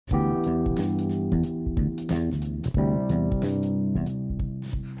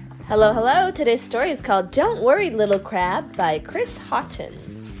Hello, hello. Today's story is called Don't Worry, Little Crab by Chris Haughton.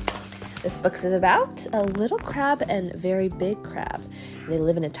 This book is about a little crab and very big crab. They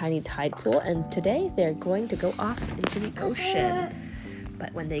live in a tiny tide pool, and today they're going to go off into the ocean.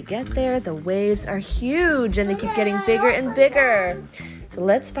 But when they get there, the waves are huge and they keep getting bigger and bigger. So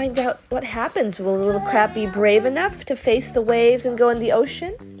let's find out what happens. Will the little crab be brave enough to face the waves and go in the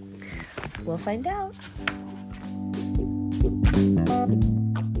ocean? We'll find out.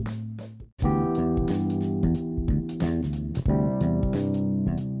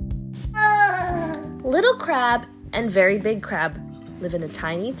 Little crab and very big crab live in a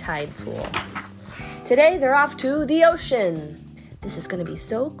tiny tide pool. Today they're off to the ocean. This is going to be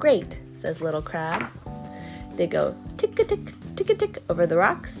so great, says little crab. They go tick-a-tick, tick-a-tick over the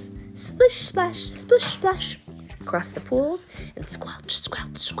rocks, splish, splash, across the pools, and squelch,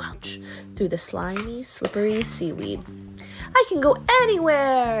 squelch, squelch through the slimy, slippery seaweed. I can go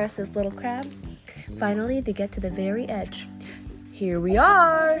anywhere, says little crab. Finally, they get to the very edge. Here we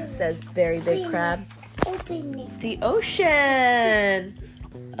are, says very big crab. Open it. The ocean.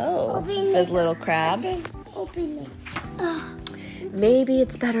 Oh, Open says it. little crab. Open it. Maybe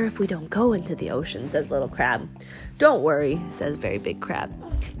it's better if we don't go into the ocean, says little crab. Don't worry, says very big crab.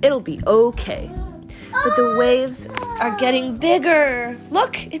 It'll be okay. But the waves are getting bigger.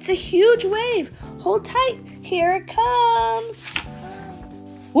 Look, it's a huge wave. Hold tight. Here it comes.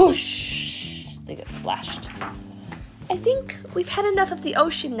 Whoosh. They get splashed. I think we've had enough of the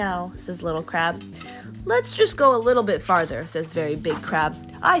ocean now, says little crab. Let's just go a little bit farther, says very big crab.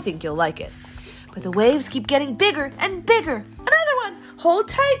 I think you'll like it. But the waves keep getting bigger and bigger. Another one. Hold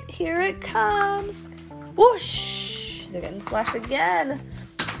tight. Here it comes. Whoosh. They're getting splashed again.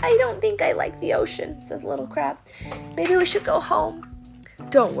 I don't think I like the ocean, says little crab. Maybe we should go home.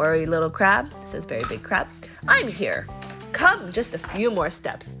 Don't worry, little crab, says very big crab. I'm here. Come, just a few more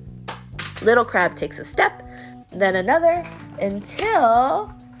steps. Little crab takes a step, then another,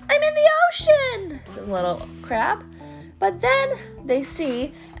 until I'm in the ocean, says little crab. But then they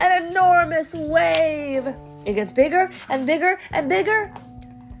see an enormous wave. It gets bigger and bigger and bigger.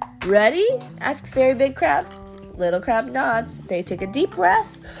 Ready? Asks very big crab. Little crab nods. They take a deep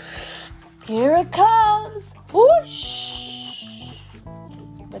breath. Here it comes. Whoosh.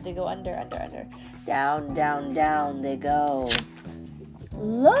 But they go under. Down, down, down they go.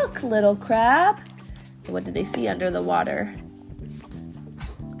 Look, little crab. What did they see under the water?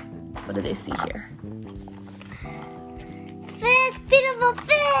 What do they see here? Fish, beautiful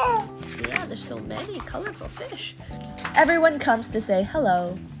fish. Yeah, there's so many colorful fish. Everyone comes to say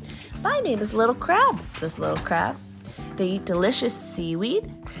hello. My name is Little Crab, says Little Crab. They eat delicious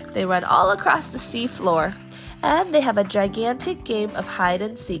seaweed. They run all across the sea floor. And they have a gigantic game of hide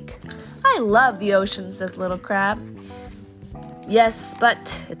and seek. I love the ocean, says Little Crab. Yes,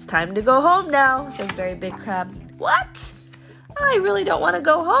 but it's time to go home now, says Very Big Crab. What? I really don't want to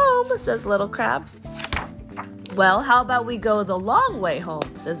go home, says Little Crab. Well, how about we go the long way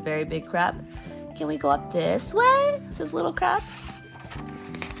home, says Very Big Crab. Can we go up this way, says Little Crab.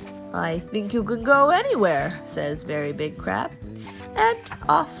 I think you can go anywhere, says Very Big Crab. And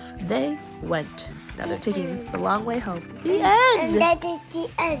off they went. Now they're taking the long way home. The end. And that is the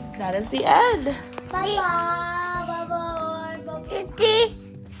end. That is the end. Bye-bye.